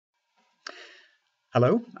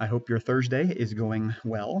Hello, I hope your Thursday is going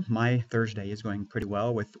well. My Thursday is going pretty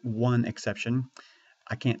well, with one exception.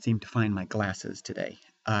 I can't seem to find my glasses today.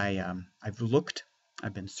 I've looked,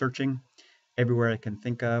 I've been searching everywhere I can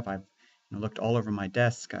think of. I've looked all over my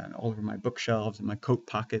desk, all over my bookshelves, in my coat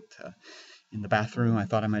pocket, in the bathroom. I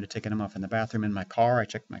thought I might have taken them off in the bathroom. In my car, I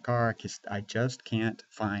checked my car. I just can't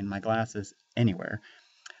find my glasses anywhere.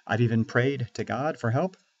 I've even prayed to God for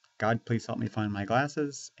help. God, please help me find my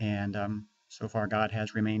glasses. And so far, God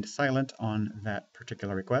has remained silent on that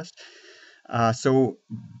particular request. So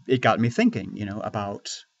it got me thinking, about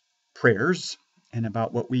prayers and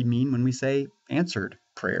about what we mean when we say answered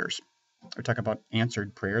prayers. We talk about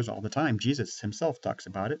answered prayers all the time. Jesus himself talks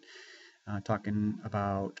about it. Talking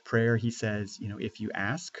about prayer, he says, if you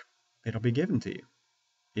ask, it'll be given to you.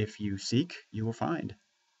 If you seek, you will find.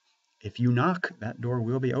 If you knock, that door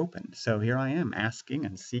will be open. So here I am asking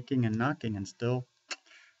and seeking and knocking and still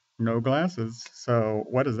no glasses. So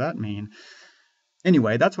what does that mean?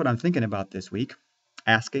 Anyway, that's what I'm thinking about this week.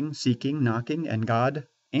 Asking, seeking, knocking, and God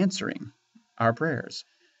answering our prayers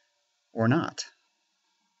or not.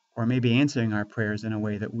 Or maybe answering our prayers in a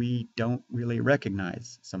way that we don't really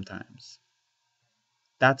recognize sometimes.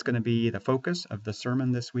 That's going to be the focus of the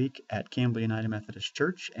sermon this week at Campbell United Methodist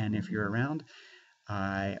Church. And if you're around,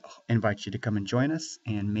 I invite you to come and join us,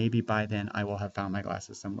 and maybe by then I will have found my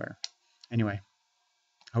glasses somewhere. Anyway,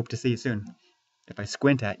 hope to see you soon. If I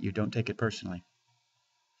squint at you, don't take it personally.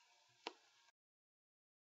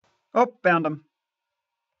 Oh, found them.